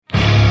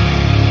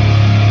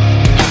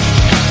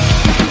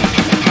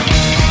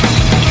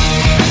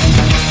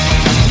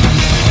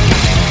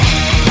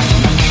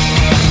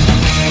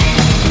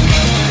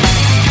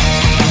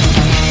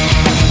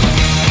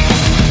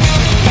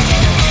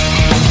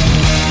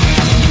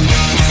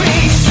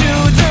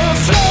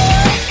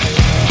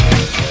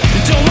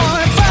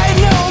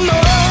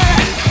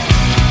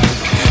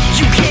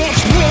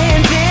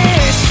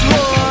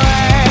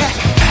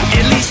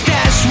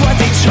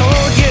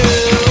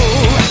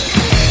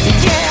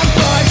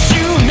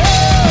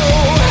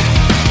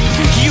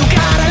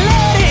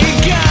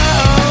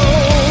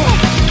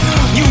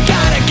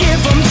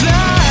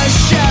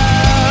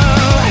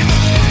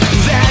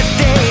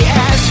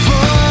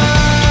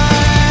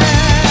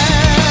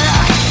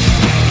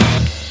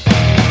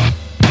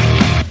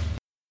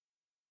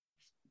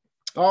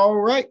All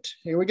right,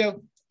 here we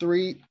go.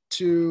 3,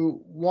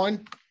 2,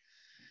 1.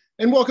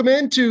 And welcome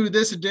into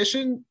this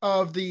edition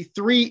of the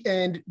 3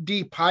 and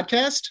D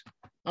podcast.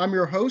 I'm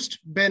your host,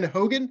 Ben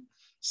Hogan,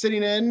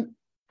 sitting in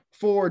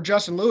for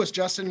Justin Lewis.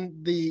 Justin,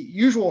 the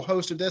usual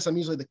host of this, I'm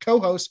usually the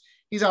co-host.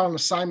 He's out on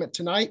assignment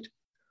tonight.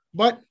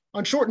 But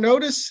on short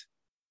notice,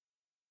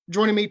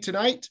 joining me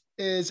tonight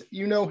is,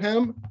 you know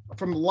him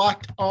from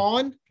Locked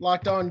On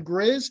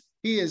Grizz.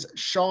 He is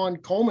Sean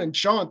Coleman.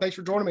 Sean, thanks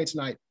for joining me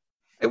tonight.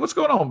 Hey, what's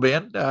going on,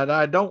 Ben?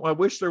 I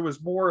wish there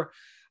was more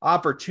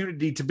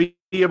opportunity to be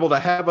able to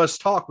have us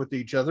talk with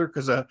each other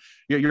because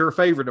you're a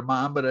favorite of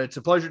mine, but it's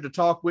a pleasure to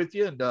talk with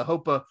you and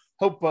hope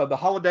the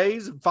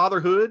holidays and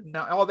fatherhood and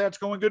all that's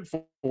going good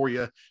for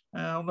you.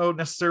 I don't know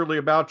necessarily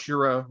about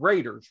your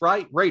Raiders,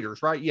 right?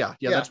 Yeah,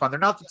 that's fine. They're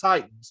not the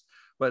Titans,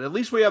 but at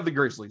least we have the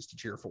Grizzlies to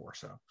cheer for.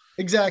 So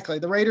exactly.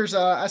 The Raiders,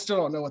 I still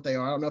don't know what they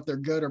are. I don't know if they're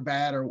good or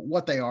bad or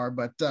what they are,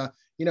 but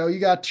you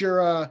got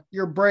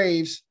your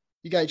Braves.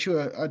 You got you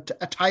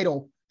a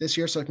title this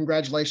year, so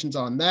congratulations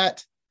on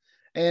that.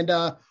 And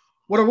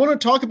what I want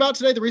to talk about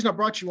today, the reason I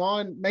brought you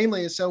on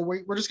mainly is so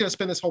we're just going to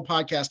spend this whole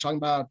podcast talking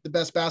about the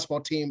best basketball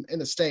team in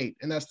the state,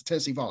 and that's the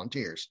Tennessee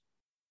Volunteers.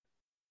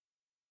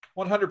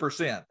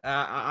 100%.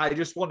 I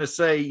just want to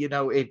say,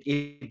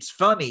 it's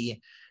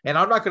funny, and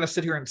I'm not going to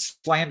sit here and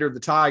slander the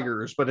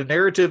Tigers, but a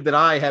narrative that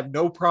I have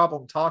no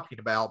problem talking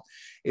about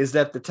is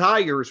that the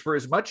Tigers, for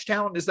as much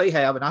talent as they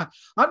have, and I'm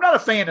not a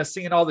fan of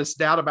seeing all this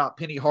doubt about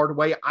Penny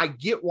Hardaway. I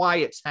get why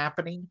it's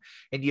happening,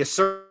 and you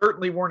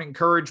certainly weren't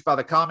encouraged by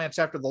the comments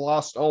after the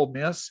loss to Ole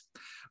Miss.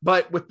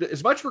 But with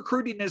as much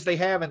recruiting as they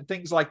have and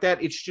things like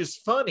that, it's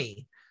just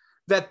funny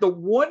that the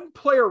one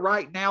player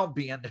right now,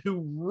 Ben,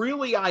 who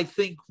really I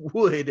think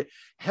would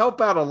help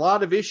out a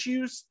lot of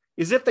issues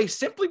is if they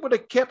simply would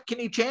have kept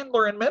Kenny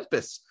Chandler in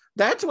Memphis.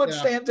 That's what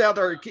stands out,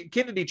 or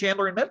Kennedy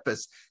Chandler in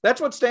Memphis.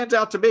 That's what stands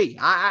out to me.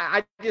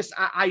 I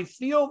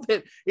feel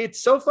that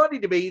it's so funny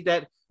to me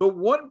that the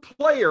one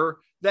player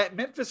that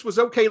Memphis was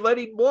okay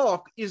letting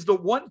walk is the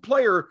one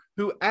player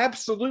who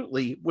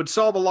absolutely would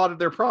solve a lot of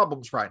their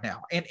problems right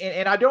now.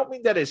 And I don't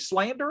mean that as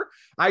slander.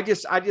 I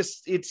just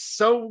it's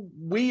so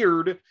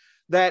weird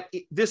that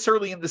this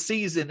early in the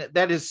season,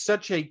 that is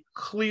such a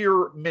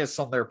clear miss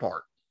on their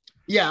part.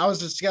 Yeah, I was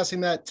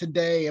discussing that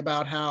today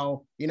about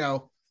how,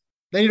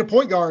 they need a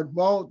point guard.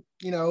 Well,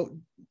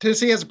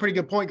 Tennessee has a pretty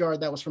good point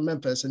guard that was from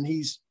Memphis, and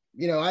he's,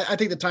 I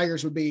think the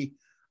Tigers would be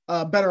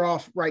better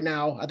off right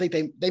now. I think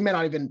they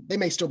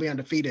may still be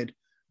undefeated.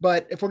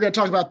 But if we're going to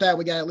talk about that,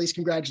 we got to at least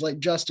congratulate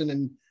Justin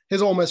and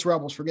his Ole Miss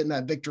Rebels for getting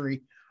that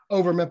victory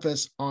over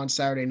Memphis on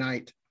Saturday in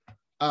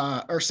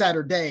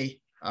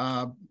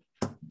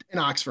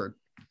Oxford.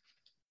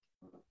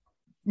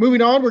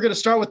 Moving on, we're going to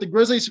start with the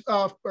Grizzlies,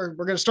 we're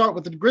going to start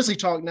with the Grizzly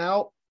talk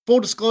now.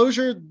 Full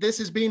disclosure, this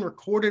is being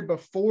recorded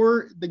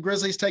before the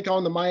Grizzlies take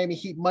on the Miami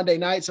Heat Monday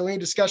night. So any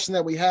discussion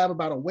that we have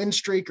about a win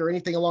streak or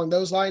anything along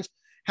those lines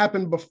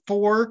happened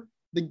before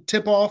the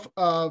tip-off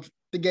of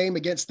the game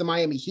against the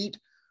Miami Heat.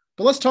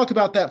 But let's talk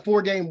about that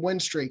 4-game win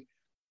streak.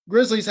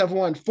 Grizzlies have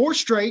won 4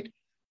 straight.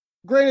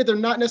 Granted, they're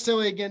not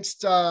necessarily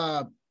against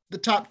the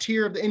top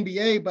tier of the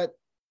NBA, but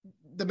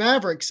the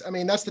Mavericks,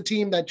 that's the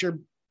team that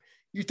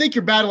you think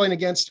you're battling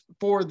against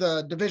for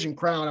the division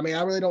crown.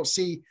 I really don't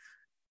see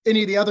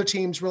any of the other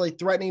teams really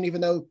threatening, even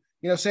though,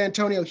 San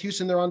Antonio,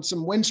 Houston, they're on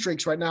some win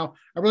streaks right now.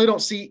 I really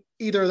don't see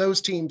either of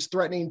those teams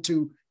threatening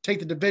to take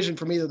the division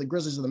from either the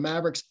Grizzlies or the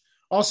Mavericks.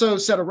 Also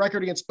set a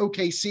record against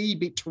OKC,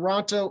 beat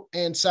Toronto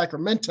and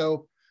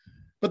Sacramento.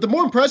 But the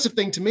more impressive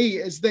thing to me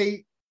is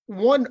they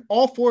won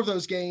all 4 of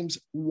those games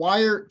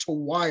wire to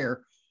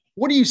wire.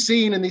 What are you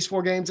seeing in these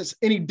 4 games that's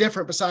any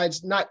different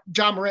besides not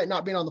John Morant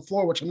not being on the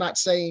floor, which I'm not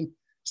saying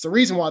it's the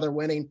reason why they're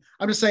winning.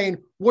 I'm just saying,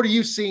 what are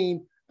you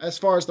seeing as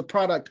far as the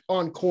product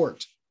on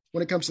court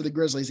when it comes to the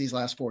Grizzlies these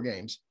last 4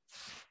 games?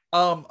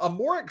 A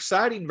more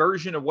exciting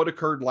version of what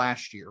occurred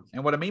last year.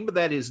 And what I mean by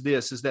that is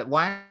that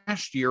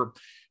last year,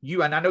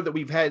 and I know that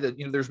we've had,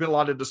 there's been a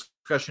lot of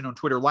discussion on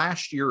Twitter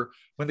last year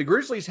when the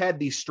Grizzlies had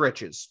these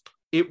stretches.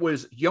 It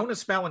was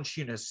Jonas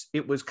Valanciunas,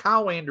 it was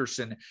Kyle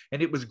Anderson,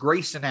 and it was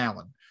Grayson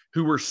Allen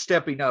who were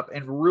stepping up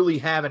and really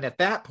having, at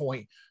that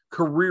point,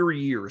 career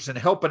years and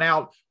helping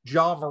out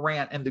John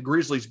Morant and the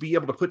Grizzlies be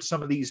able to put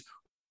some of these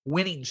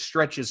winning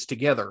stretches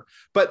together.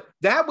 But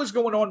that was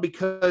going on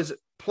because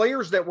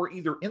players that were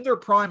either in their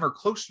prime or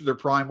close to their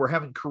prime were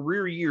having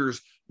career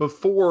years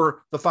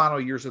before the final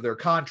years of their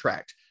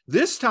contract.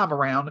 This time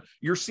around,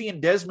 you're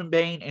seeing Desmond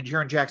Bane and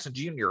Jaren Jackson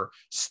Jr.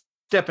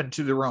 step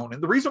into their own.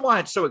 And the reason why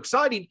it's so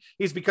exciting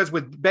is because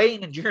with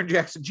Bane and Jaren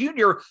Jackson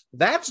Jr.,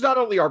 that's not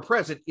only our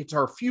present, it's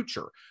our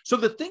future. So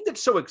the thing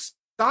that's so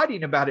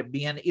exciting about it,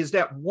 Ben, is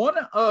that one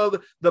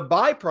of the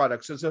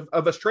byproducts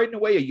of us trading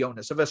away a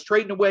Jonas, of us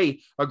trading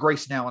away a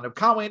Grayson Allen, of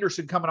Kyle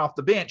Anderson coming off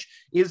the bench,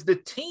 is the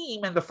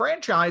team and the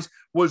franchise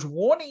was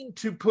wanting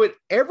to put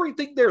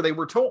everything there. They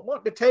were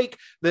wanting to take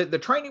the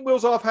training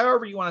wheels off,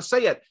 however you want to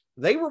say it.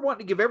 They were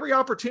wanting to give every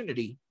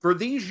opportunity for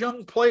these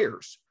young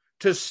players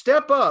to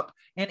step up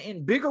and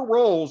in bigger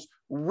roles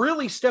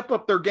really step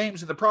up their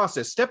games in the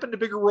process, step into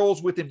bigger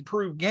roles with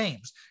improved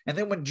games. And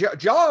then when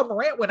Ja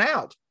Morant went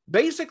out,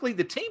 basically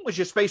the team was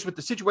just faced with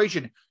the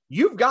situation.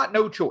 You've got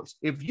no choice.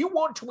 If you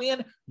want to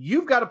win,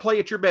 you've got to play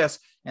at your best.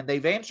 And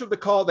they've answered the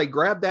call. They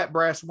grabbed that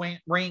brass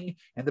ring.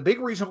 And the big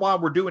reason why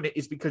we're doing it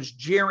is because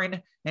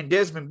Jaren and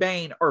Desmond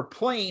Bane are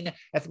playing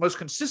at the most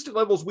consistent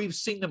levels we've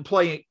seen them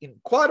play in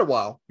quite a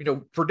while. You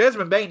know, for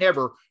Desmond Bane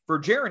ever, for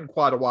Jaren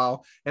quite a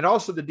while. And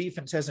also the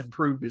defense has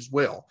improved as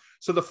well.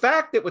 So the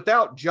fact that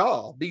without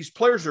Ja, these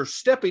players are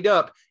stepping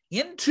up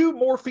into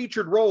more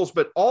featured roles,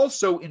 but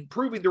also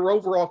improving their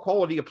overall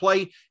quality of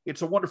play,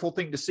 it's a wonderful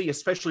thing to see,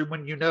 especially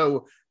when you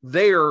know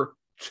they're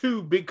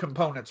two big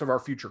components of our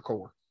future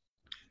core.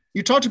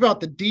 You talked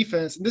about the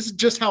defense, and this is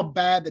just how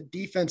bad the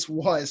defense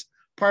was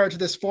prior to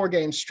this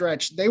 4-game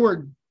stretch. They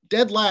were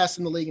dead last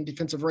in the league in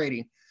defensive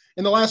rating.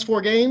 In the last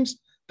 4 games,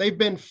 they've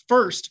been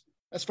first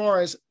as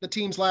far as the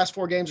team's last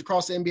 4 games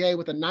across the NBA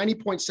with a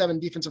 90.7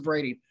 defensive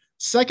rating.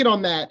 Second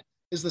on that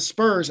is the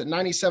Spurs at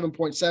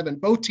 97.7.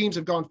 Both teams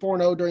have gone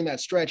 4-0 during that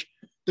stretch.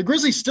 The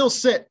Grizzlies still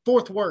sit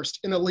 4th worst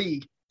in the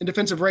league in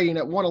defensive rating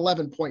at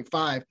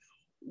 111.5.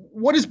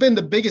 What has been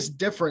the biggest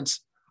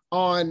difference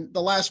on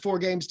the last 4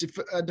 games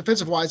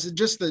defensive-wise? Is it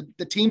just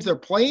the teams they're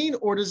playing,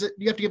 or do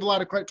you have to give a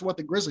lot of credit to what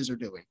the Grizzlies are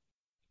doing?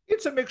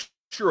 It's a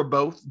mixture of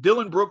both.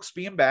 Dillon Brooks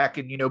being back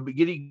and,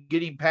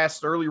 getting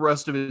past the early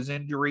rust of his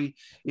injury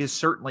is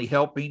certainly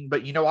helping.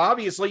 But,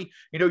 obviously,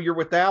 you're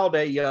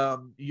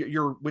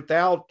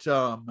without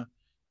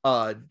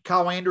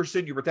Kyle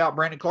Anderson, you're without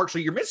Brandon Clark. So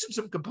you're missing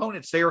some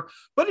components there,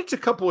 but it's a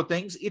couple of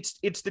things.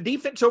 It's the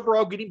defense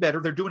overall getting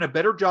better. They're doing a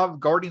better job of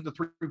guarding the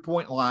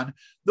 3-point line.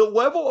 The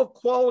level of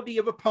quality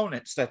of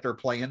opponents that they're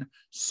playing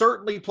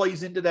certainly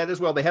plays into that as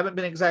well. They haven't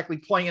been exactly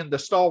playing the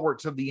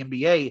stalwarts of the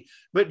NBA,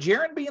 but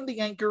Jaren being the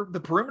anchor, the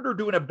perimeter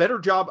doing a better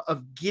job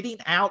of getting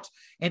out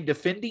and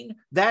defending,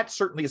 that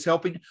certainly is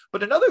helping.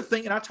 But another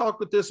thing, and I talked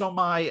with this on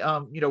my,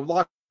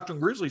 Locked On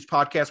Grizzlies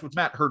podcast with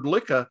Matt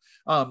Herdlicka,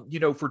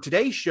 for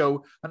today's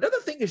show. Another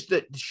thing is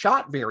that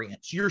shot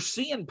variance. You're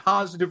seeing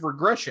positive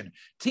regression.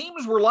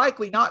 Teams were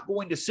likely not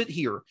going to sit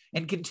here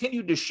and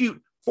continue to shoot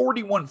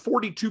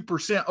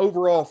 42%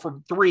 overall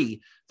from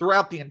 3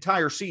 throughout the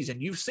entire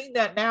season. You've seen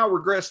that now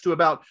regress to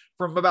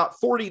from about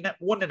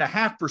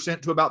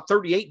 41.5% to about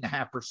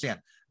 38.5%.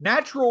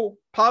 Natural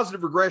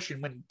positive regression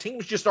when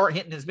teams just aren't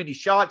hitting as many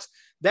shots.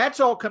 That's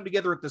all come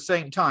together at the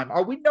same time.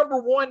 Are we number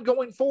 1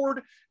 going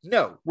forward?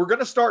 No, we're going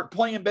to start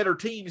playing better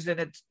teams and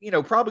it's,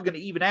 probably going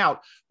to even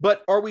out.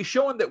 But are we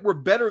showing that we're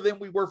better than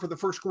we were for the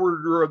first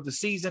quarter of the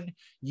season?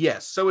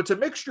 Yes. So it's a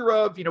mixture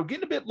of,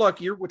 getting a bit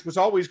luckier, which was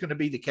always going to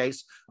be the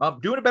case,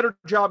 doing a better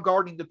job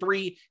guarding the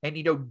 3,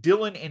 and,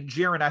 Dillon and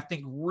Jaren, I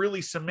think,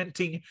 really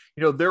cementing,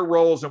 their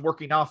roles and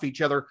working off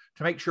each other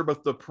to make sure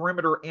both the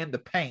perimeter and the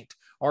paint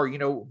are,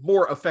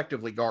 more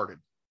effectively guarded.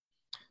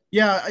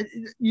 Yeah,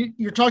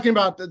 you're talking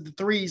about the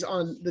threes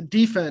on the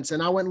defense,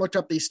 and I went and looked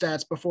up these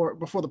stats before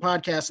the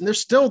podcast, and they're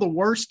still the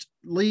worst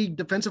league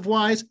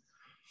defensive-wise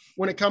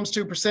when it comes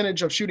to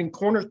percentage of shooting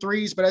corner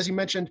threes. But as you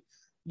mentioned,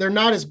 they're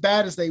not as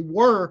bad as they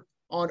were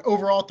on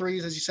overall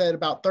threes, as you said,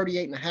 about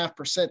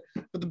 38.5%.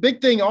 But the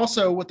big thing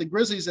also with the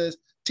Grizzlies is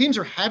teams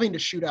are having to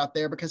shoot out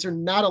there because they're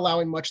not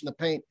allowing much in the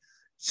paint.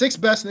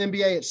 6th best in the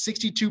NBA at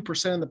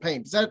 62% in the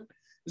paint.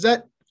 Is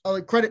that a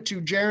credit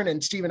to Jaren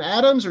and Steven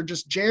Adams, or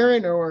just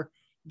Jaren, or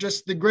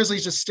just the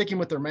Grizzlies just sticking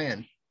with their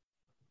man?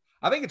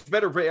 I think it's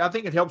better. I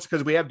think it helps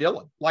because we have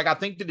Dillon. I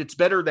think that it's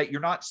better that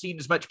you're not seeing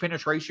as much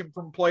penetration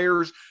from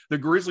players. The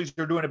Grizzlies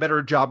are doing a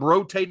better job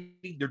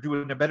rotating. They're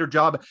doing a better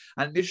job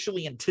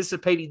initially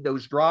anticipating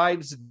those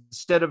drives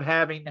instead of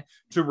having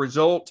to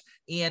result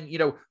in,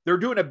 they're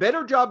doing a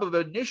better job of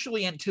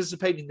initially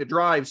anticipating the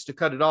drives to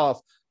cut it off.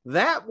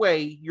 That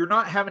way, you're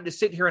not having to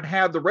sit here and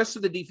have the rest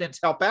of the defense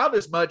help out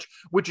as much,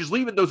 which is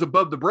leaving those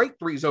above the break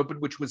threes open,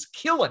 which was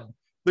killing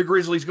the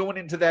Grizzlies going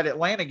into that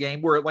Atlanta game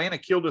where Atlanta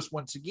killed us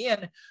once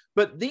again.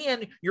 But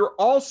then you're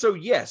also,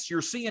 you're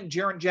seeing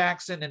Jaren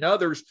Jackson and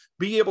others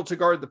be able to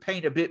guard the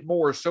paint a bit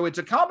more. So it's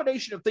a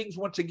combination of things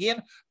once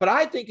again. But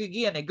I think,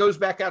 again, it goes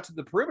back out to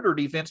the perimeter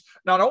defense.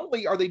 Not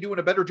only are they doing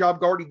a better job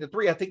guarding the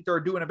 3, I think they're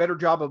doing a better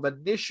job of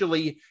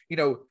initially,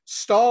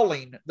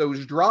 stalling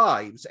those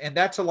drives. And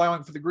that's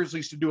allowing for the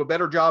Grizzlies to do a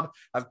better job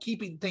of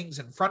keeping things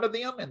in front of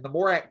them. And the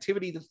more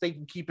activity that they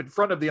can keep in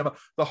front of them,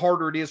 the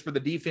harder it is for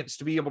the defense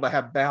to be able to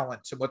have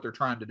balance and what they're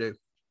trying to do.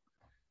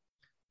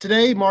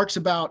 Today marks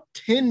about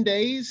 10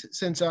 days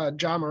since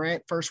Ja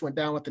Morant first went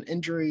down with an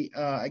injury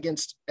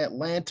against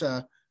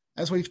Atlanta.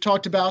 As we've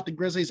talked about, the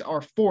Grizzlies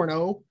are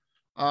 4-0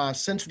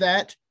 since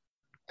that.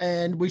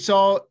 And we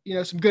saw,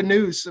 some good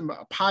news, some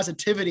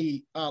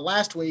positivity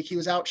last week. He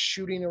was out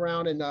shooting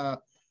around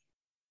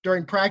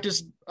during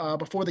practice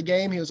before the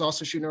game. He was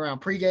also shooting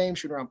around pregame,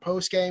 shooting around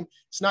postgame.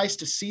 It's nice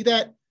to see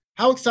that.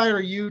 How excited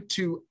are you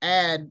to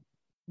add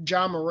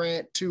Ja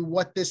Morant to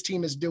what this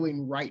team is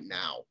doing right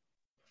now?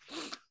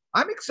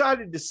 I'm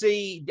excited to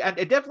see. I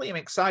definitely am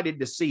excited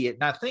to see it.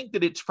 And I think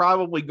that it's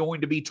probably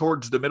going to be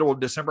towards the middle of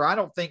December. I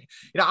don't think,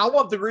 I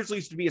want the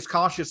Grizzlies to be as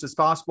cautious as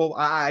possible.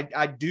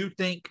 I do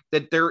think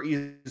that there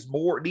is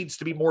more, needs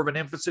to be more of an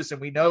emphasis.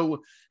 And we know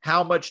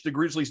how much the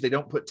Grizzlies, they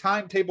don't put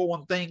timetable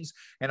on things,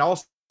 and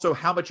also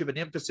how much of an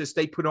emphasis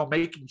they put on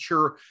making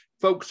sure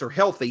folks are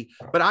healthy.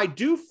 But I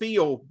do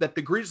feel that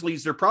the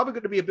Grizzlies, they're probably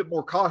going to be a bit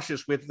more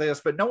cautious with this.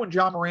 But knowing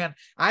Ja Morant,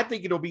 I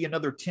think it'll be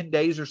another 10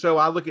 days or so.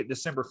 I look at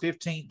December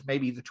 15th,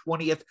 maybe the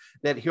 20th,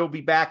 that he'll be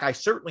back. I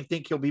certainly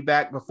think he'll be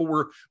back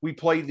before we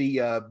play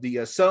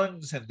the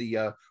Suns and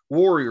the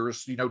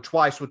Warriors,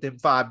 twice within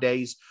 5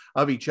 days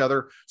of each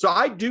other. So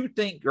I do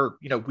think,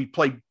 we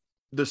play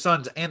the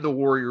Suns and the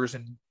Warriors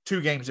in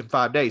 2 games in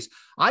 5 days.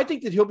 I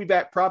think that he'll be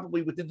back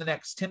probably within the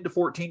next 10 to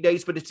 14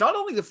 days, but it's not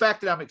only the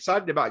fact that I'm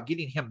excited about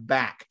getting him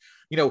back,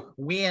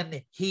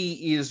 when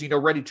he is,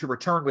 ready to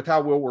return with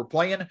how well we're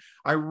playing.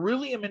 I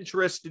really am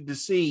interested to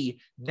see,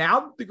 now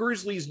that the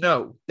Grizzlies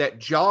know that that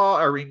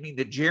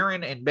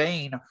Jaren and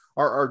Bane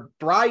are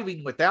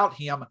thriving without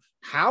him,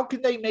 how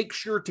can they make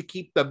sure to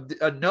keep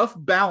enough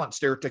balance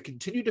there to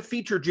continue to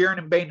feature Jaren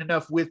and Bane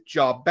enough with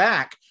Ja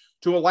back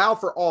to allow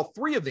for all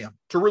 3 of them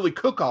to really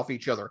cook off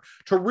each other,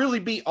 to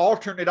really be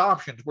alternate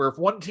options, where if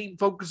one team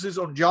focuses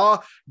on Ja,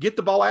 get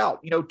the ball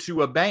out,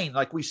 to a Bane,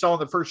 like we saw in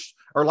the first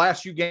or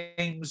last few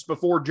games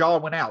before Ja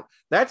went out.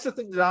 That's the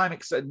thing that I'm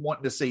excited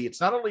wanting to see.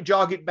 It's not only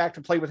Ja getting back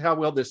to play with how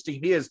well this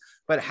team is,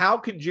 but how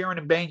can Jaren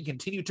and Bane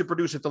continue to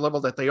produce at the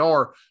level that they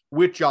are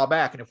with Ja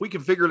back? And if we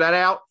can figure that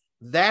out,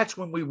 that's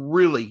when we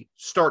really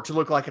start to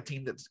look like a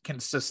team that can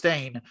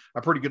sustain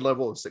a pretty good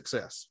level of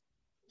success.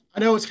 I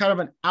know it's kind of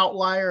an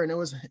outlier and it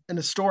was an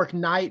historic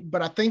night,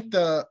 but I think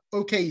the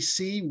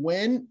OKC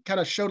win kind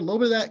of showed a little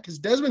bit of that, because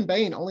Desmond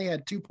Bane only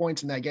had 2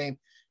 points in that game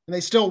and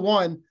they still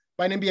won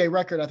by an NBA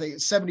record. I think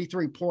it's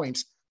 73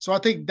 points. So I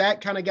think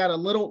that kind of got a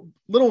little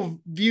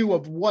view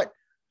of what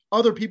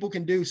other people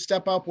can do,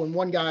 step up when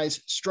one guy's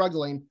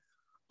struggling.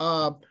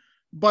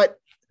 But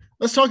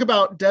let's talk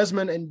about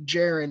Desmond and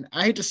Jaren.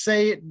 I hate to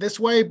say it this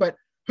way, but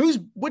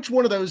which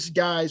one of those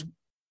guys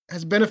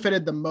has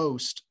benefited the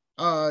most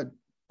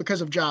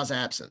because of Ja's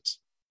absence?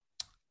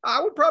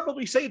 I would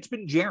probably say it's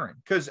been Jaren,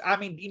 because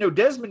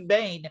Desmond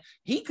Bane,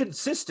 he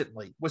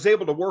consistently was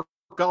able to work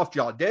off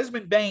Ja.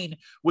 Desmond Bane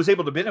was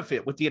able to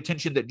benefit with the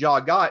attention that Ja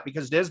got,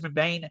 because Desmond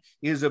Bane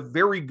is a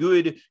very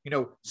good,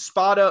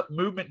 spot up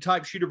movement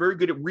type shooter, very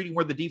good at reading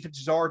where the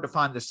defenses are to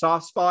find the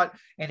soft spot.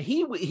 And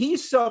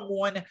he's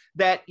someone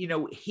that,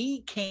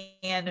 he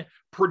can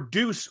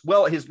produce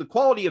well. The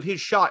quality of his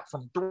shot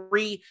from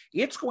 3,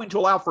 it's going to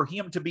allow for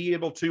him to be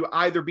able to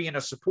either be in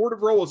a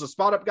supportive role as a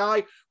spot up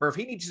guy, or if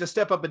he needs to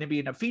step up and be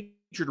in a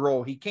featured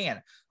role, he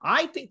can.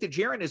 I think that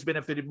Jaren has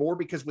benefited more,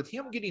 because with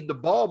him getting the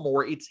ball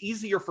more, it's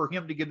easier for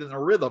him to get in a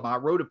rhythm. I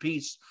wrote a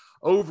piece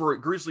over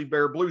at Grizzly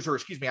Bear Blues, or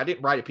excuse me, I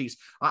didn't write a piece.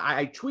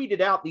 I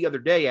tweeted out the other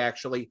day,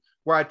 actually,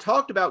 where I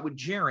talked about with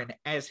Jaren,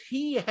 as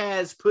he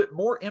has put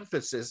more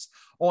emphasis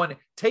on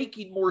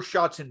taking more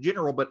shots in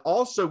general, but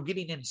also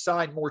getting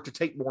inside more to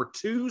take more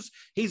 2s.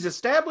 He's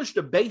established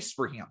a base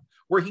for him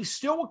where he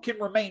still can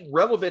remain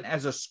relevant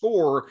as a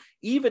scorer,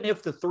 even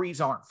if the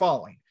 3s aren't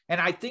falling. And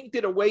I think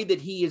that a way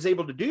that he is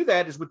able to do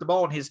that is with the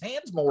ball in his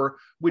hands more,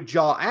 with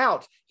Ja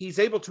out. He's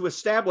able to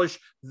establish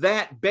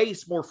that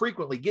base more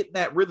frequently, getting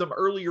that rhythm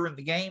earlier in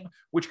the game,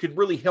 which can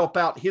really help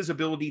out his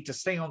ability to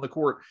stay on the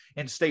court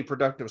and stay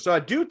productive. So I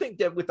do think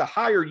that with the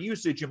higher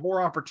usage and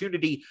more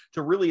opportunity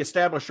to really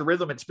establish a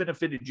rhythm, it's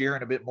benefited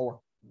Jaren a bit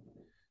more.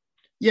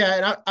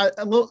 Yeah, and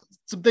I look,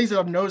 some things that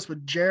I've noticed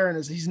with Jaren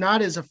is he's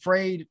not as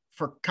afraid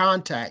for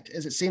contact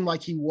as it seemed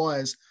like he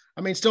was.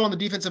 I mean, still on the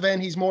defensive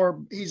end, he's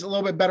a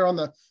little bit better on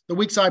the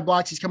weak side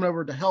blocks. He's coming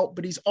over to help,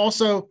 but he's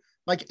also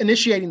like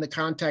initiating the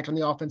contact on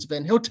the offensive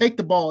end. He'll take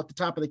the ball at the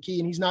top of the key,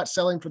 and he's not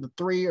selling for the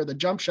 3 or the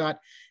jump shot.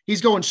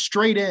 He's going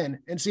straight in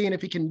and seeing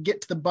if he can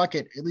get to the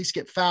bucket, at least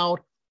get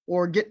fouled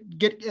or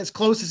get as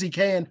close as he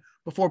can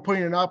before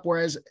putting it up.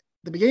 Whereas at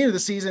the beginning of the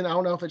season, I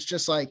don't know if it's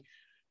just like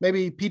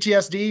maybe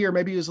PTSD, or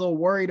maybe he was a little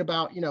worried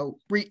about,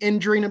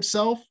 re-injuring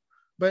himself,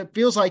 but it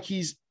feels like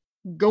he's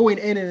going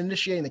in and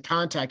initiating the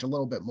contact a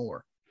little bit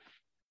more.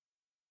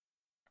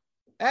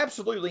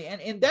 Absolutely.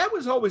 And that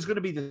was always going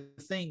to be the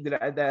thing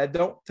that I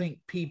don't think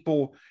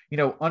people,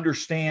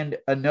 understand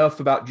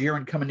enough about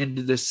Jaren coming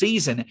into this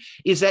season,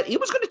 is that it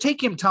was going to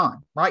take him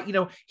time, right?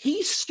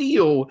 He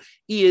still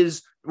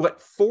is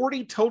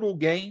 40 total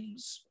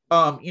games,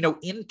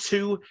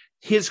 into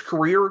his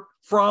career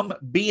from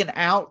being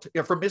out,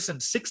 from missing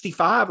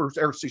 65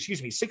 or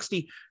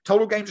 60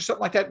 total games or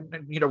something like that,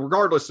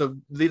 regardless of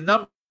the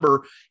number.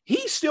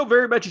 He still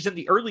very much is in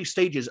the early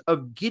stages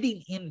of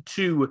getting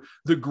into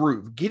the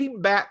groove,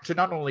 getting back to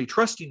not only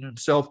trusting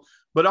himself,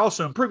 but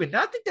also improving. And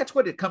I think that's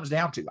what it comes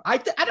down to. I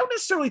don't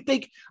necessarily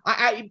think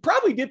I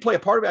probably did play a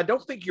part of it. I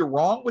don't think you're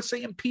wrong with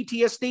saying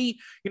PTSD,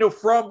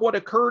 from what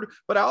occurred,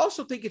 but I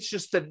also think it's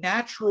just the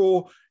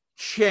natural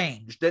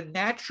change, the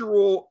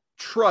natural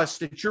trust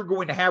that you're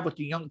going to have with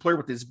the young player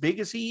with as big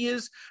as he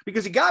is,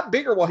 because he got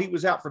bigger while he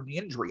was out from the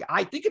injury.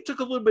 I think it took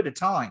a little bit of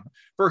time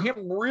for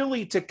him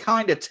really to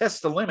kind of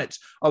test the limits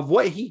of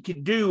what he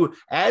can do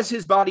as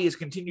his body has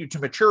continued to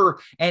mature.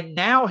 And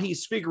now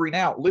he's figuring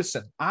out,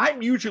 listen,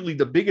 I'm usually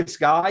the biggest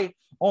guy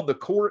on the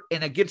court,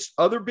 and against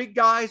other big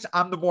guys,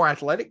 I'm the more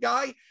athletic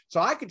guy. So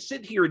I can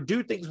sit here and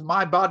do things with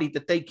my body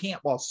that they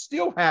can't, while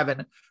still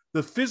having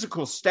the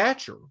physical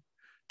stature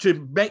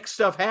to make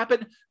stuff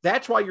happen.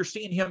 That's why you're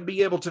seeing him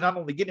be able to not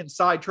only get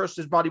inside, trust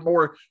his body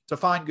more to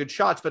find good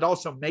shots, but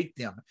also make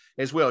them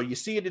as well. You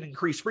see it in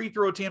increased free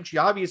throw attempts. You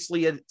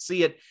obviously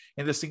see it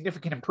in the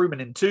significant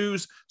improvement in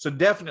twos. So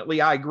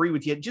definitely, I agree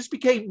with you. It just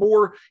became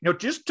more,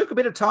 just took a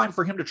bit of time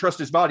for him to trust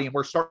his body, and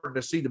we're starting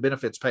to see the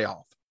benefits pay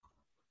off.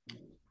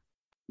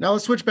 Now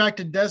let's switch back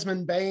to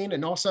Desmond Bane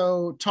and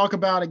also talk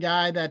about a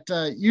guy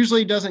that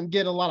usually doesn't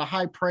get a lot of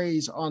high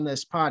praise on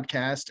this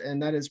podcast,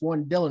 and that is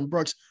one Dillon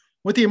Brooks.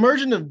 With the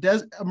emergence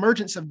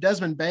of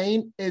Desmond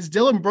Bane, is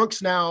Dillon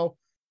Brooks now,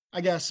 I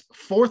guess,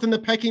 fourth in the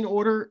pecking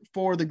order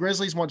for the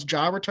Grizzlies once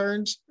Ja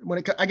returns?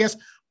 I guess,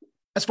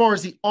 as far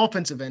as the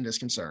offensive end is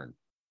concerned.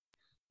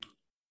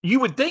 You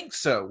would think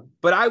so,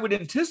 but I would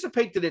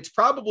anticipate that it's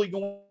probably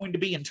going to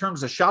be, in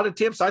terms of shot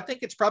attempts, I think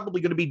it's probably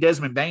going to be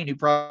Desmond Bane who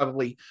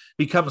probably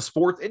becomes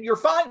fourth, and you're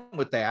fine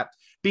with that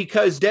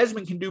because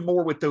Desmond can do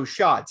more with those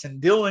shots,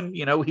 and Dillon,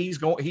 he's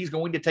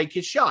going to take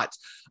his shots.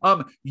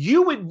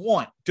 You would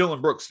want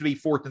Dillon Brooks to be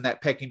fourth in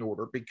that pecking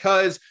order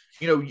because,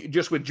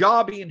 just with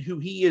Ja being who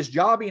he is,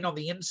 Ja being on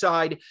the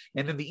inside,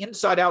 and then the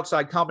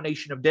inside-outside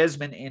combination of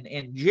Desmond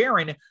and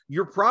Jaren,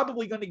 you're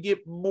probably going to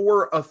get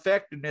more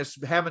effectiveness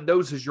having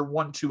those as your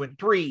 1, 2, and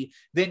 3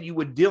 than you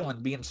would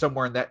Dillon being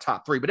somewhere in that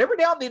top 3. But every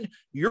now and then,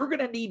 you're going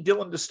to need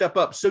Dillon to step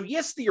up. So,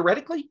 yes,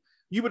 theoretically,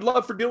 you would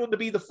love for Dillon to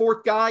be the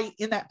fourth guy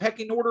in that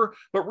pecking order,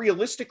 but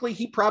realistically,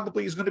 he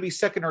probably is going to be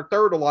second or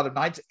third a lot of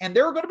nights. And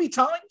there are going to be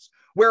times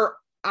where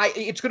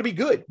it's going to be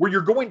good, where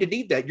you're going to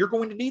need that. You're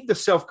going to need the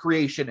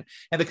self-creation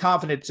and the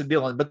confidence in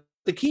Dillon. But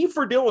the key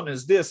for Dillon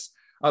is this,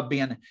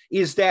 Ben,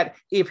 is that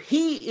if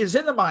he is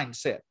in the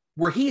mindset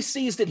where he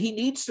sees that he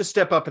needs to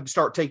step up and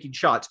start taking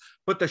shots,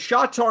 but the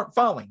shots aren't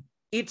falling,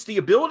 it's the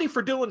ability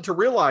for Dillon to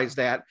realize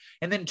that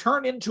and then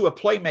turn into a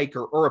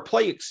playmaker or a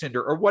play extender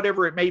or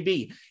whatever it may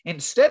be.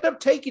 Instead of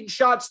taking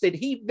shots that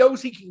he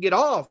knows he can get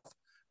off,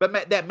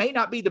 but that may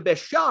not be the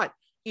best shot,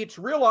 it's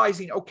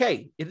realizing,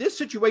 okay, in this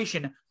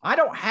situation, I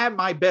don't have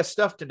my best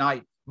stuff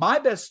tonight. My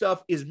best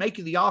stuff is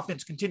making the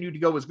offense continue to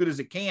go as good as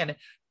it can,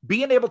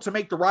 being able to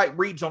make the right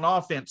reads on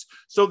offense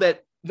so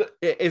that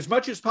as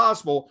much as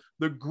possible,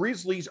 the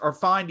Grizzlies are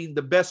finding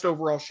the best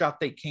overall shot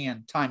they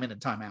can time in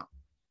and time out.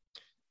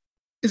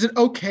 Is it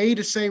okay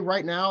to say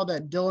right now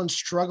that Dillon's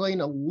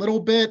struggling a little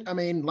bit? I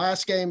mean,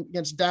 last game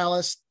against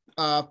Dallas,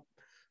 5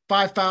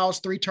 fouls,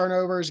 3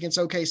 turnovers. Against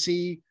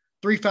OKC,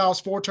 3 fouls,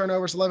 4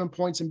 turnovers, 11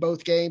 points in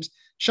both games.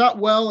 Shot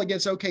well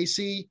against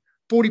OKC,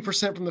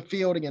 40% from the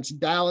field against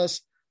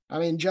Dallas. I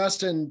mean,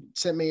 Justin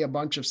sent me a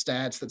bunch of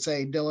stats that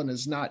say Dillon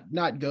is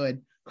not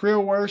good. Career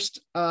worst,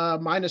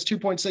 minus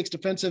 2.6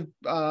 defensive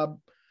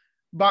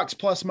box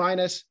plus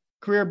minus.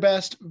 Career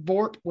best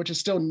VORP, which is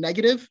still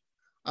negative.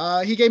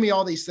 He gave me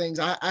all these things.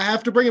 I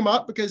have to bring him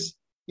up because,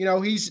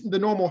 he's the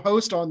normal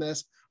host on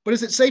this. But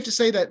is it safe to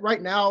say that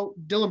right now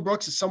Dillon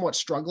Brooks is somewhat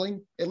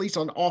struggling, at least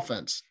on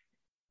offense?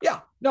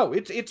 Yeah, no,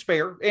 it's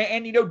fair.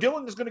 And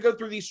Dillon is going to go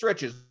through these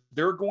stretches.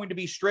 There are going to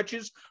be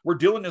stretches where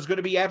Dillon is going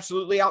to be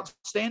absolutely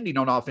outstanding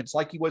on offense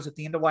like he was at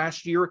the end of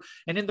last year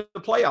and in the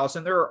playoffs.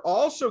 And there are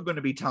also going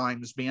to be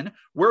times, Ben,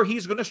 where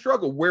he's going to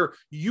struggle, where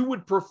you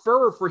would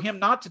prefer for him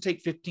not to take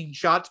 15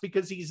 shots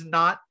because he's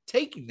not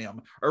taking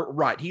them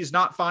right. He's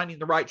not finding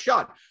the right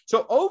shot.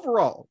 So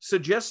overall,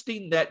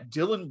 suggesting that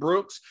Dillon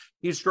Brooks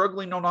is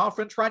struggling on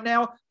offense right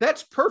now,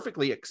 that's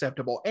perfectly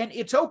acceptable. And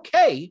it's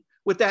okay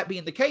with that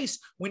being the case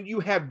when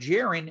you have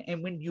Jaren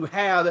and when you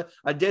have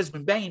a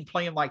Desmond Bane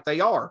playing like they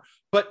are.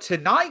 But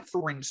tonight,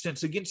 for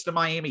instance, against the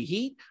Miami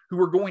Heat, who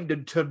are going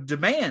to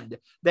demand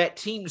that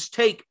teams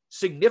take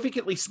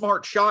significantly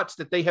smart shots,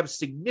 that they have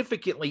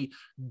significantly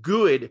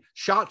good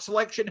shot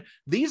selection,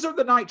 these are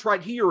the nights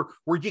right here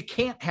where you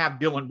can't have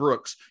Dillon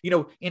Brooks,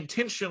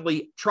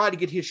 intentionally try to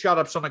get his shot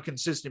ups on a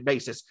consistent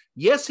basis.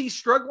 Yes, he's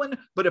struggling,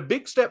 but a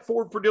big step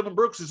forward for Dillon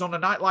Brooks is on a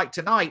night like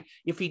tonight.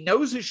 If he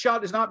knows his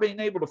shot is not being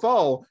able to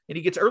fall and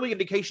he gets early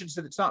indications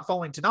that it's not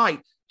falling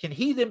tonight, can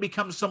he then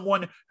become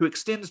someone who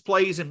extends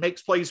plays and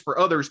makes plays for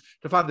others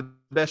to find the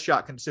best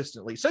shot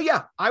consistently? So,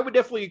 yeah, I would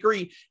definitely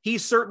agree.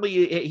 He's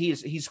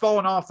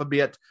fallen off a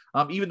bit,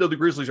 even though the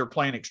Grizzlies are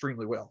playing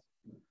extremely well.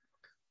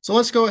 So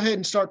let's go ahead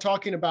and start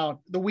talking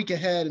about the week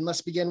ahead, and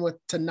let's begin with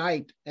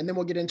tonight, and then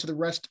we'll get into the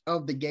rest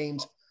of the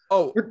games.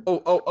 We're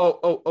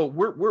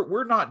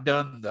not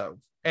done though.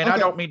 And okay. I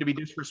don't mean to be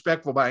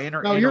disrespectful by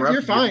interrupting. No,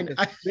 you're fine.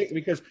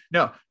 Because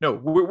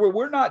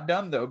we're not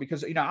done though,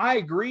 because, I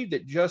agree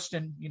that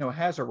Justin,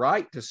 has a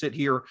right to sit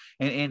here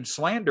and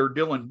slander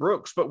Dillon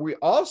Brooks, but we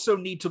also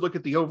need to look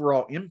at the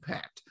overall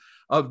impact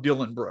of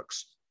Dillon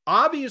Brooks.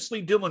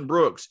 Obviously, Dillon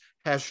Brooks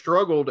has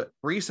struggled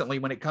recently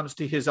when it comes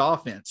to his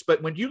offense.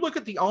 But when you look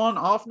at the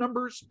on-off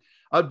numbers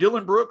of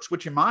Dillon Brooks,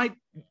 which in my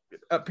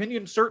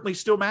opinion certainly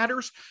still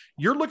matters,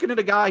 you're looking at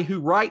a guy who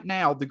right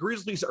now, the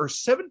Grizzlies are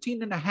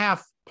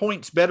 17.5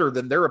 points better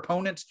than their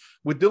opponents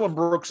with Dillon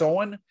Brooks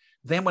on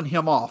than with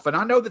him off. And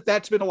I know that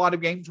that's been a lot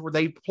of games where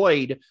they've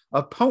played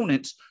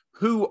opponents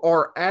who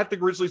are at the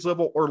Grizzlies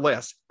level or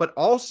less, but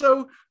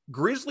also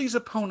Grizzlies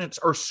opponents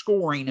are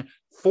scoring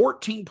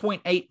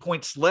 14.8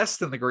 points less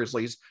than the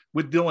Grizzlies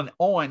with Dillon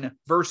on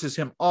versus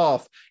him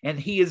off. And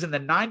he is in the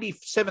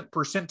 97th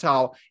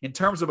percentile in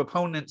terms of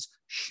opponents'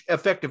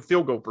 effective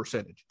field goal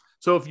percentage.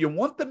 So if you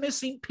want the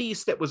missing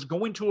piece that was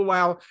going to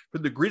allow for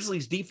the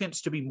Grizzlies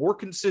defense to be more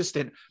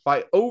consistent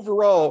by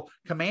overall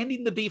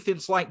commanding the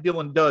defense like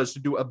Dillon does to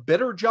do a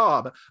better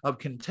job of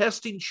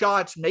contesting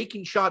shots,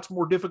 making shots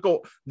more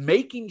difficult,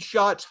 making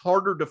shots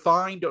harder to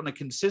find on a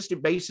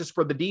consistent basis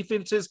for the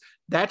defenses,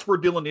 that's where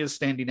Dillon is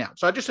standing out.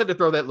 So I just had to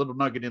throw that little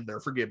nugget in there.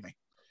 Forgive me.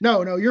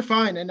 No, you're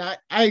fine. And I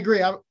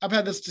agree. I've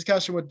had this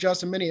discussion with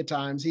Justin many a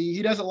times. He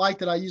doesn't like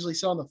that I usually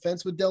sit on the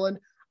fence with Dillon.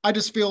 I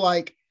just feel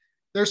like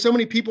there's so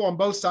many people on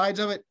both sides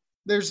of it.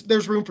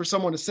 There's room for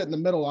someone to sit in the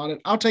middle on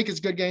it. I'll take his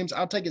good games.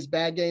 I'll take his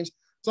bad games.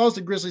 As long as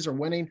the Grizzlies are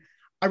winning,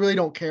 I really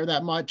don't care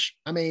that much.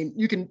 I mean,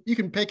 you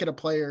can pick at a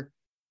player.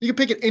 You can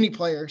pick at any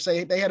player,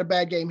 say they had a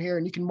bad game here,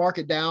 and you can mark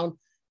it down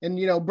and,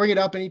 bring it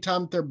up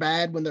anytime they're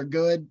bad when they're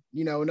good,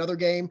 another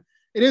game.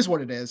 It is what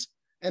it is.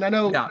 And I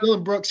know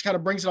Dillon Brooks kind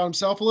of brings it on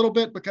himself a little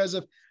bit because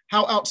of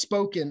how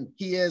outspoken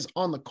he is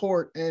on the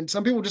court. And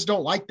some people just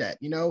don't like that,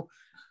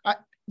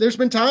 There's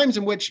been times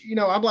in which,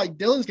 I'm like,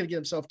 Dillon's going to get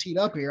himself teed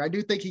up here. I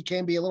do think he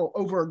can be a little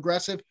over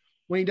aggressive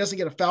when he doesn't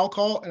get a foul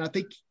call. And I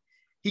think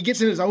he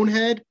gets in his own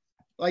head.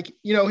 Like,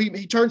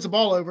 he turns the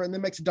ball over and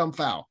then makes a dumb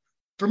foul.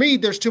 For me,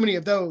 there's too many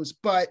of those,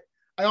 but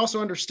I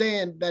also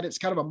understand that it's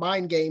kind of a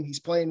mind game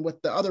he's playing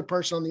with the other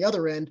person on the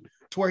other end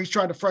to where he's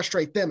trying to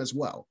frustrate them as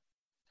well.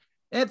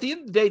 At the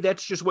end of the day,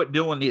 that's just what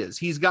Dillon is.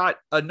 He's got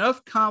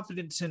enough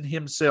confidence in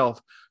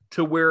himself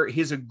to where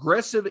his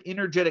aggressive,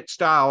 energetic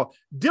style,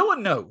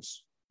 Dillon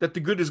knows that the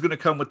good is going to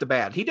come with the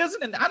bad. He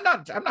doesn't, and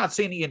I'm not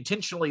saying he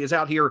intentionally is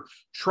out here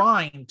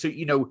trying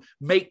to,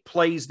 make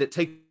plays that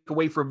take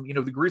away from,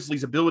 the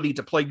Grizzlies' ability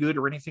to play good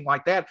or anything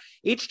like that.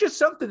 It's just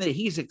something that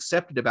he's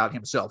accepted about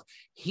himself.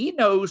 He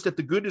knows that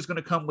the good is going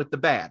to come with the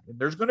bad. And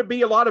there's going to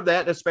be a lot of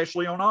that,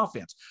 especially on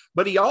offense.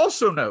 But he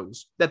also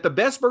knows that the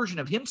best version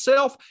of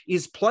himself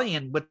is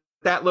playing with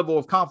that level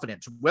of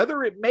confidence,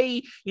 whether it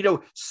may,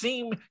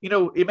 seem,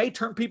 it may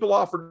turn people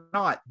off or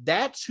not.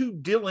 That's who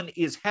Dillon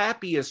is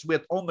happiest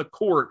with on the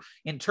court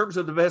in terms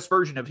of the best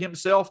version of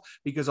himself,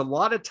 because a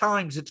lot of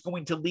times it's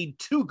going to lead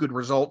to good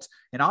results.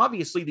 And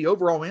obviously the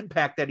overall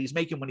impact that he's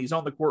making when he's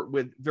on the court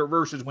with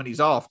versus when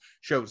he's off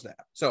shows that.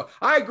 So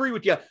I agree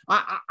with you.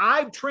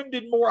 I've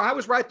trended more. I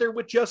was right there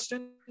with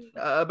Justin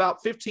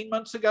about 15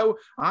 months ago.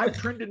 I've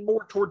trended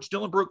more towards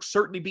Dillon Brooks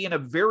certainly being a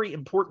very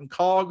important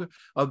cog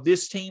of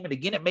this team. And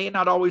again, it may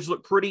not always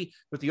look pretty,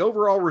 but the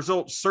overall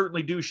results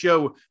certainly do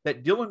show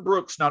that Dillon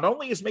Brooks not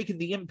only is making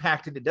the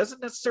impact, and it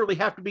doesn't necessarily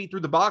have to be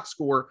through the box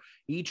score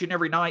each and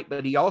every night,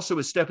 but he also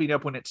is stepping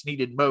up when it's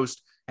needed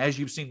most, as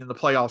you've seen in the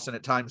playoffs and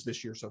at times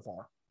this year so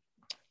far.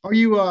 Are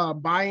you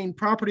buying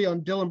property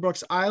on Dillon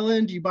Brooks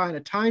Island? Are you buying a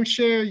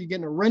timeshare? Are you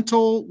getting a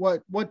rental?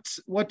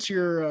 What's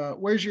your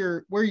where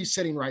are you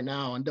sitting right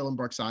now on Dillon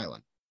Brooks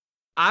Island?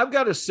 I've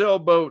got a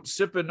sailboat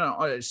sipping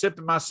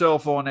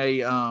myself on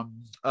a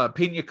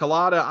pina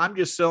colada. I'm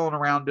just sailing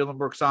around Dillon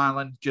Brooks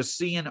Island, just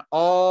seeing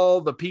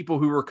all the people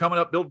who were coming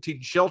up building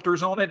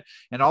shelters on it,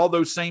 and all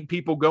those same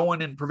people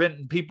going and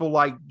preventing people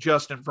like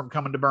Justin from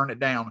coming to burn it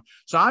down.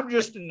 So I'm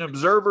just an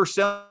observer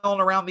sailing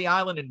around the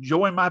island,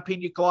 enjoying my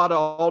pina colada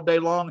all day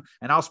long,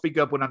 and I'll speak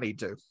up when I need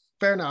to.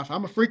 Fair enough.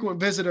 I'm a frequent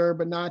visitor,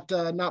 but not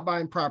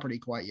buying property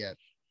quite yet.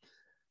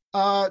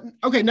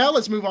 Okay, now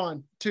let's move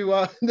on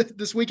to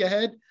this week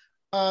ahead.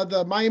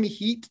 The Miami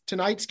Heat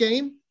tonight's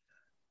game.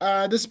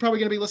 This is probably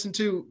going to be listened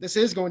to. This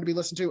is going to be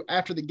listened to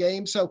after the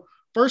game. So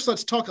first,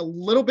 let's talk a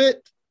little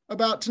bit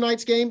about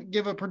tonight's game.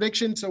 Give a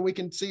prediction so we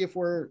can see if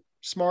we're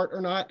smart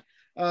or not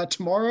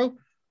tomorrow.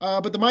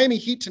 But the Miami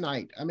Heat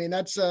tonight. I mean,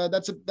 that's a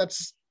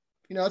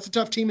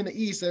tough team in the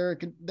East.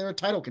 They're a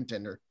title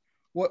contender.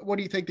 What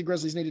do you think the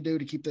Grizzlies need to do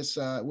to keep this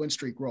win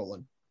streak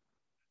rolling?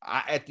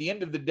 At the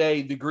end of the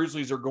day, the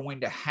Grizzlies are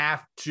going to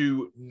have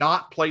to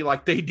not play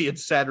like they did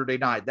Saturday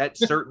night. That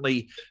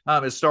certainly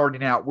is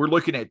starting out. We're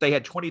looking at, they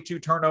had 22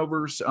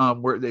 turnovers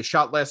where they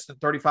shot less than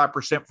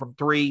 35% from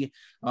three.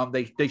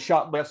 They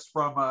shot less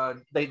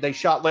from they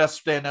shot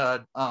less than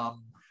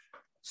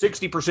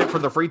 60%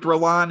 from the free throw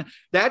line.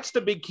 That's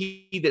the big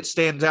key that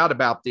stands out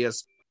about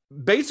this.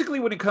 Basically,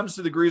 when it comes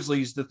to the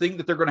Grizzlies, the thing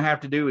that they're going to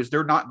have to do is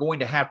they're going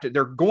to have to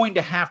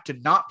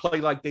not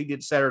play like they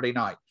did Saturday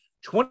night.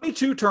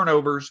 22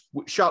 turnovers,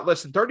 shot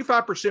less than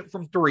 35%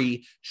 from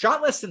three,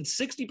 shot less than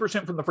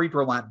 60% from the free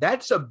throw line.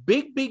 That's a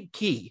big, big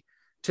key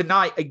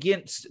tonight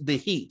against the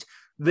Heat.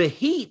 The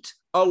Heat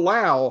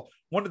allow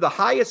one of the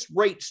highest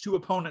rates to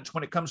opponents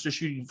when it comes to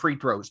shooting free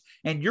throws.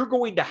 And you're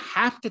going to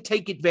have to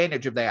take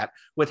advantage of that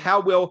with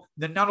how well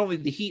not only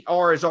the Heat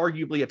are as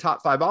arguably a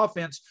top 5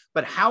 offense,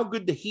 but how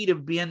good the Heat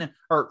have been,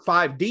 or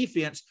 5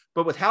 defense,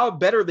 but with how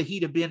better the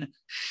Heat have been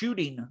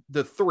shooting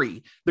the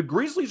 3. The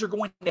Grizzlies are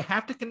going to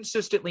have to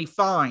consistently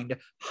find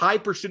high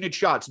percentage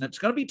shots, and it's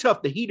going to be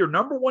tough. The Heat are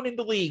number 1 in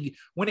the league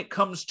when it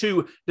comes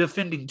to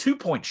defending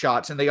 2-point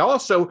shots, and they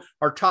also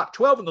are top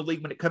 12 in the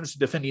league when it comes to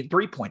defending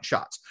 3-point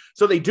shots.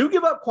 So they do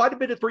give up quite a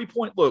bit of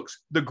 3-point looks.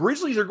 The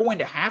Grizzlies are going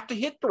to have to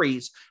hit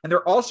threes, and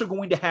they're also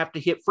going to have to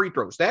hit free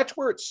throws. That's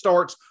where it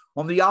starts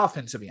on the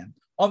offensive end.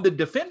 On the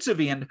defensive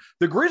end,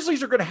 the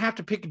Grizzlies are going to have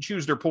to pick and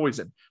choose their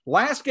poison.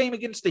 Last game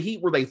against the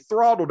Heat, where they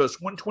throttled us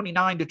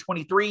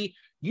 129-23,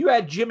 you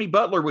had Jimmy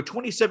Butler with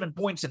 27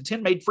 points and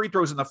 10 made free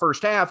throws in the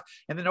first half,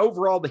 and then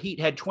overall the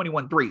Heat had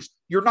 21 threes.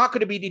 You're not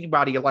going to beat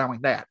anybody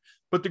allowing that.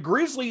 But the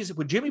Grizzlies,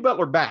 with Jimmy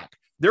Butler back,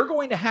 they're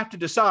going to have to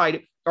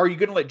decide, are you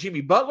going to let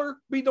Jimmy Butler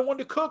be the one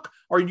to cook,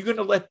 or are you going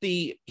to let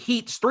the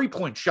Heat's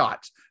 3-point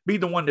shots be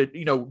the one to,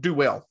 do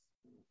well?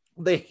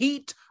 The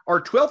Heat are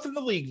 12th in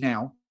the league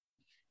now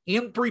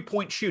in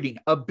 3-point shooting.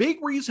 A big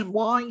reason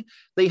why: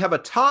 they have a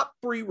top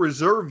 3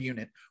 reserve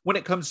unit when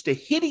it comes to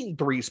hitting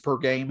threes per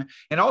game,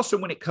 and also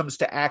when it comes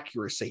to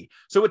accuracy.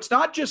 So it's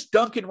not just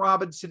Duncan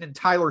Robinson and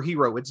Tyler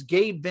Hero. It's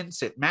Gabe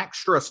Vincent,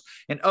 Max Struss,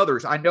 and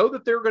others. I know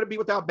that they're going to be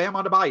without Bam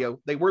Adebayo.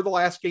 They were the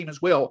last game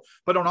as well.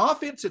 But on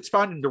offense, it's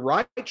finding the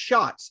right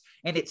shots,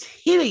 and it's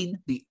hitting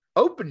the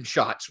open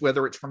shots,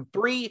 whether it's from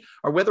 3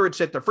 or whether it's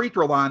at the free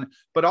throw line.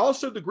 But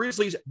also the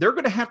Grizzlies, they're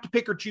going to have to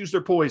pick or choose their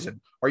poison.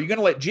 Are you going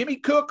to let Jimmy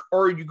cook,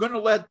 or are you going to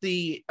let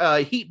the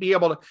Heat be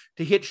able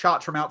to hit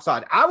shots from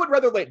outside? I would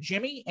rather let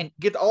Jimmy and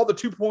get all the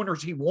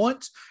 2-pointers he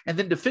wants and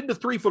then defend the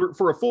 3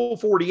 for a full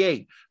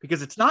 48,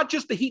 because it's not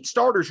just the Heat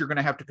starters you're going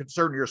to have to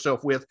concern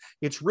yourself with.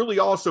 It's really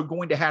also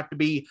going to have to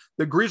be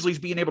the Grizzlies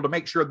being able to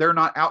make sure they're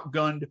not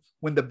outgunned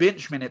when the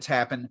bench minutes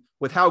happen,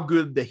 with how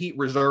good the Heat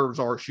reserves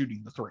are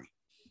shooting the 3.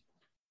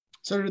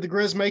 So did the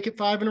Grizz make it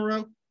 5 in a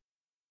row?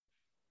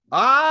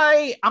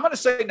 I'm going to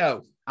say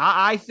no.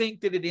 I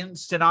think that it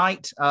ends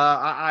tonight.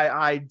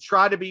 I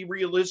try to be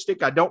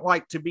realistic. I don't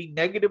like to be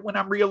negative when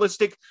I'm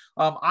realistic.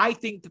 I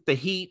think that the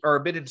Heat are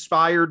a bit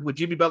inspired with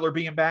Jimmy Butler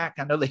being back.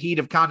 I know the Heat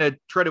have kind of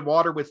treaded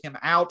water with him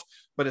out,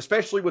 but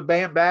especially with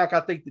Bam back,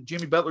 I think that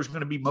Jimmy Butler's going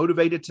to be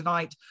motivated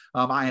tonight,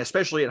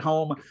 especially at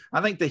home.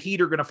 I think the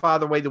Heat are going to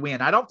find the way to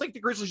win. I don't think the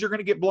Grizzlies are going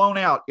to get blown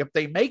out. If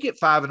they make it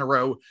 5 in a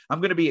row, I'm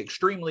going to be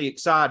extremely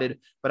excited,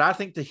 but I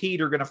think the Heat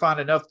are going to find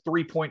enough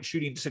 3-point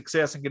shooting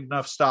success and get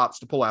enough stops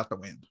to pull out the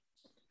win.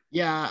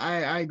 Yeah,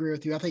 I agree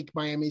with you. I think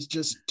Miami's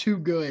just too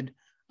good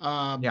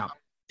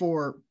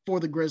for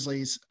the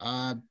Grizzlies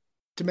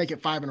to make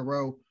it 5 in a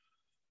row.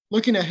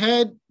 Looking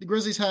ahead, the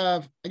Grizzlies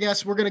have, I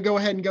guess we're going to go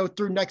ahead and go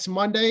through next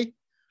Monday.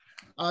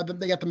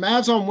 They got the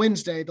Mavs on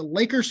Wednesday, the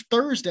Lakers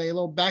Thursday, a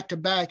little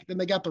back-to-back. Then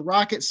they got the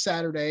Rockets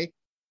Saturday,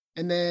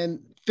 and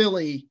then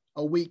Philly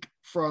a week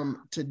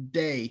from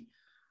today.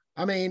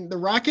 I mean, the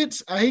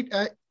Rockets,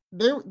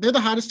 they're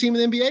the hottest team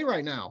in the NBA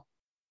right now.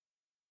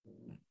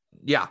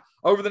 Yeah.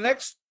 Over the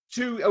next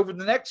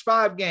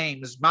 5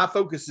 games, my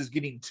focus is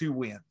getting 2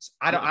 wins.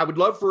 I would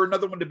love for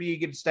another one to be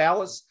against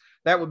Dallas.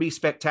 That would be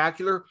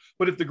spectacular.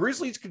 But if the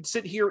Grizzlies can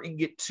sit here and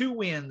get 2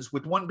 wins,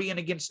 with one being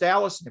against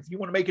Dallas, and if you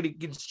want to make it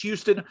against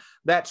Houston,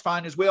 that's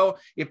fine as well.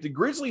 If the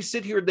Grizzlies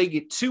sit here, they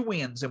get 2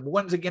 wins and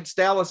one's against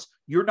Dallas,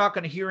 you're not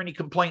going to hear any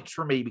complaints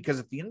from me, because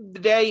at the end of the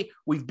day,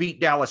 we've beat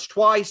Dallas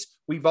twice.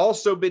 We've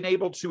also been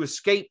able to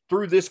escape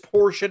through this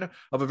portion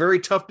of a very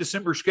tough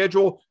December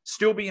schedule,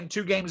 still being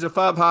 2 games of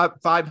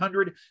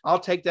 500. I'll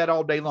take that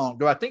all day long.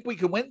 Do I think we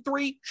can win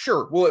 3?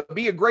 Sure. Will it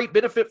be a great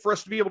benefit for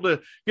us to be able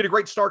to get a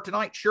great start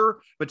tonight?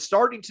 Sure. But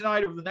starting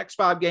tonight over the next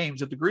 5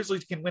 games, if the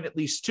Grizzlies can win at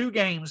least 2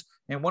 games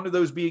and one of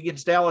those be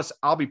against Dallas,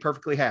 I'll be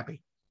perfectly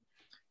happy.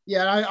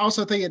 Yeah, I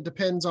also think it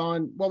depends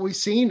on what we've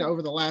seen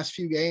over the last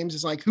few games.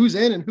 Is like who's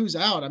in and who's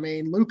out. I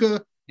mean,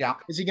 Luka,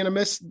 is he going to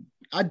miss?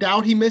 I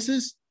doubt he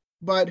misses,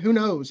 but who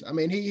knows? I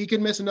mean, he could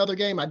miss another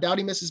game. I doubt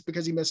he misses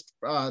because he missed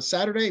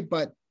Saturday,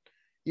 but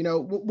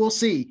we'll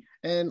see.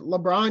 And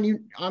LeBron,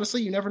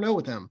 you never know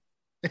with him.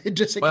 It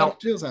kind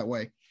of feels that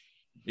way.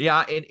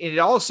 Yeah, and it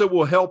also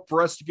will help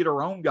for us to get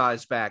our own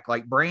guys back,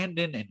 like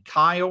Brandon and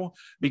Kyle,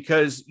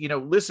 because,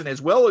 listen,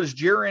 as well as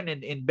Jaren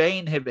and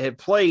Bane have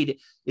played,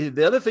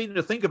 the other thing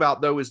to think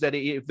about, though, is that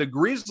if the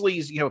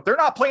Grizzlies, if they're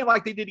not playing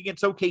like they did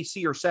against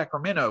OKC or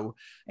Sacramento,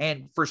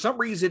 and for some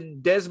reason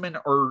Desmond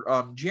or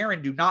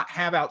Jaren do not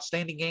have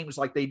outstanding games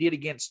like they did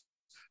against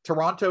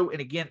Toronto and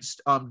against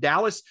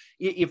Dallas,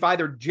 if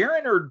either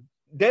Jaren or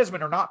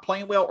Desmond are not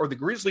playing well, or the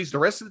Grizzlies, the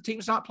rest of the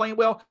team's not playing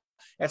well,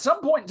 at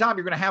some point in time,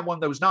 you're going to have one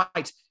of those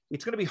nights.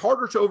 It's going to be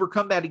harder to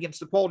overcome that against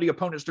the quality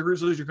opponents the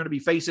Grizzlies are going to be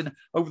facing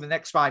over the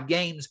next 5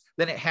 games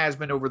than it has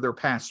been over their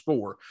past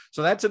 4.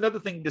 So that's another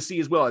thing to see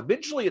as well.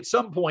 Eventually, at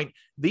some point,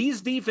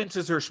 these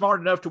defenses are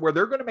smart enough to where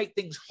they're going to make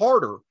things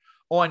harder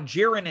on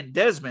Jaren and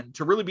Desmond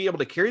to really be able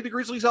to carry the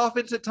Grizzlies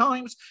offense at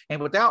times.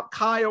 And without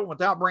Kyle,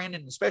 without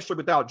Brandon, especially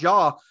without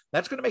Ja,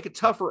 that's going to make it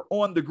tougher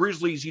on the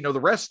Grizzlies, the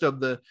rest of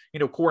the,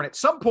 core. And at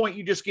some point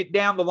you just get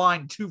down the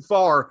line too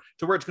far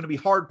to where it's going to be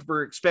hard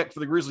to expect for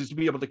the Grizzlies to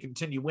be able to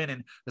continue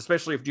winning,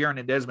 especially if Jaren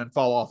and Desmond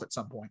fall off at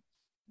some point.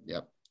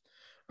 Yep.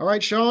 All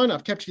right, Sean,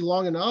 I've kept you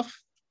long enough.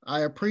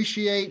 I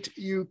appreciate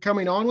you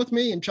coming on with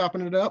me and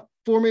chopping it up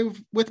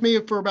with me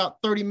for about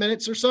 30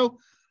 minutes or so.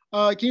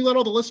 Can you let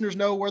all the listeners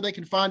know where they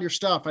can find your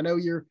stuff? I know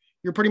you're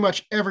pretty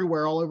much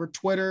everywhere, all over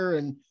Twitter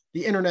and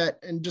the internet,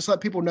 and just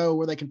let people know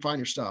where they can find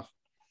your stuff.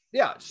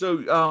 Yeah.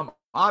 So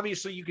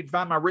obviously you can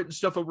find my written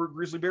stuff over at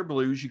Grizzly Bear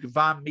Blues. You can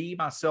find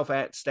myself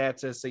at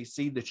Stats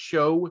SAC, the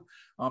show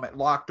at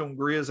Locked On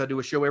Grizz. I do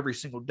a show every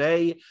single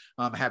day,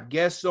 have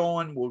guests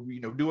on. We'll,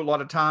 do a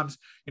lot of times,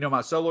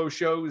 my solo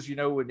shows,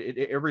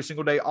 every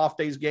single day, off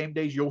days, game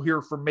days, you'll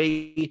hear from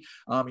me.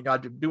 I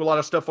do a lot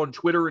of stuff on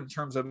Twitter in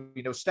terms of,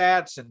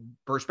 stats and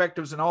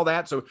perspectives and all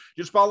that. So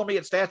just follow me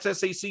at Stats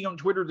SAC on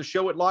Twitter, the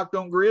show at Locked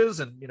On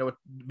Grizz. And,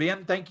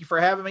 Ben, thank you for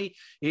having me.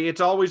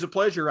 It's always a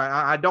pleasure.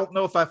 I don't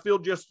know if I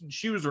filled Justin's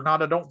shoes or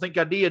not. I don't think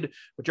I did,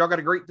 but y'all got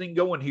a great thing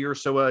going here.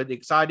 So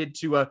excited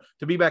to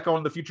be back on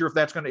in the future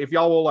if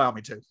y'all will allow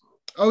me to.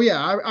 Oh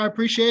yeah, I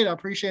appreciate it. I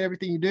appreciate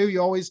everything you do. You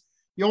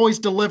always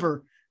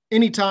deliver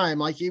anytime,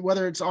 like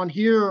whether it's on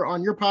here or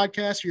on your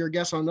podcast or you're a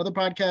guest on another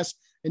podcast.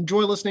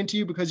 Enjoy listening to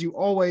you because you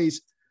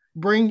always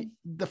bring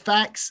the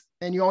facts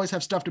and you always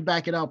have stuff to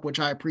back it up, which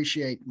I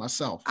appreciate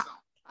myself.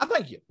 I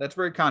thank you. That's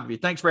very kind of you.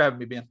 Thanks for having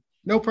me, Ben.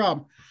 No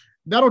problem.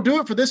 That'll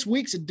do it for this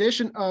week's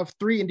edition of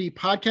 3&D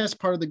Podcast,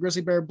 part of the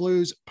Grizzly Bear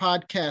Blues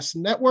Podcast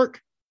Network.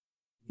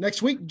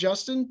 Next week,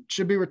 Justin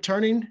should be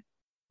returning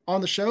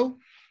on the show.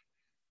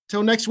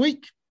 Till next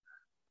week.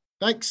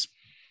 Thanks.